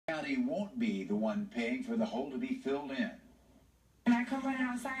county won't be the one paying for the hole to be filled in. And I come running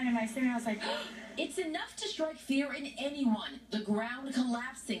outside and I see it and I was like, it's enough to strike fear in anyone. The ground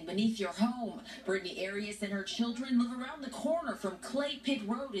collapsing beneath your home. Brittany Arias and her children live around the corner from Clay Pit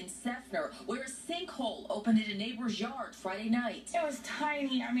Road in Seffner, where a sinkhole opened in a neighbor's yard Friday night. it was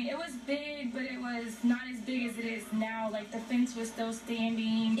tiny. I mean, it was big, but it was not as big as it is now. Like, the fence was still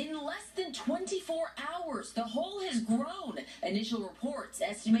standing. In less than 24 hours, the hole has grown. Initial reports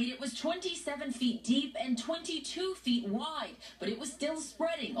estimate it was 27 feet deep and 22 feet wide, but it was still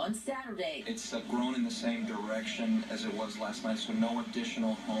spreading on Saturday. It's grown in the same direction as it was last night, so no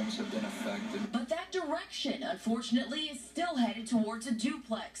additional homes have been affected. But that direction, unfortunately, is still headed towards a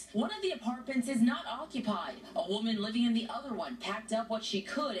duplex. One of the apartments is not occupied. A woman living in the other one packed up what she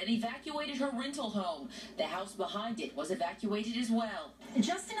could and evacuated her rental home. The house behind it was evacuated as well.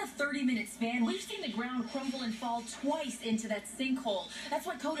 Just in a 30-minute span, we've seen the ground crumble and fall twice into that sinkhole. That's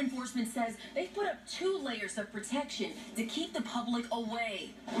why code enforcement says they've put up 2 layers of protection to keep the public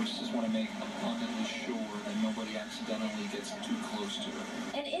away. We just want to make abundantly sure that nobody accidentally gets too close to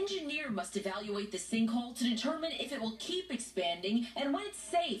it. An engineer must evaluate the sinkhole to determine if it will keep expanding and when it's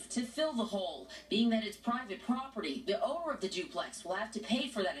safe to fill the hole. Being that it's private property, the owner of the duplex will have to pay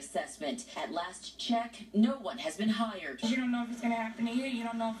for that assessment. At last check, no one has been hired. You don't know if it's going to happen to you. You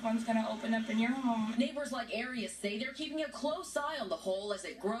don't know if one's going to open up in your home. Neighbors like Arias say they're keeping a close eye on the hole as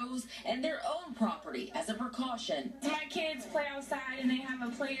it grows and their own property as a precaution. My kids play outside and they have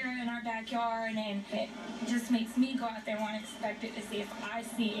a play area in our backyard, and it just makes me go out there unexpected to see if I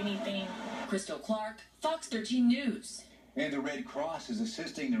see anything. Crystal Clark, Fox 13 News. And the Red Cross is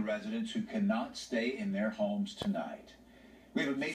assisting the residents who cannot stay in their homes tonight. We have a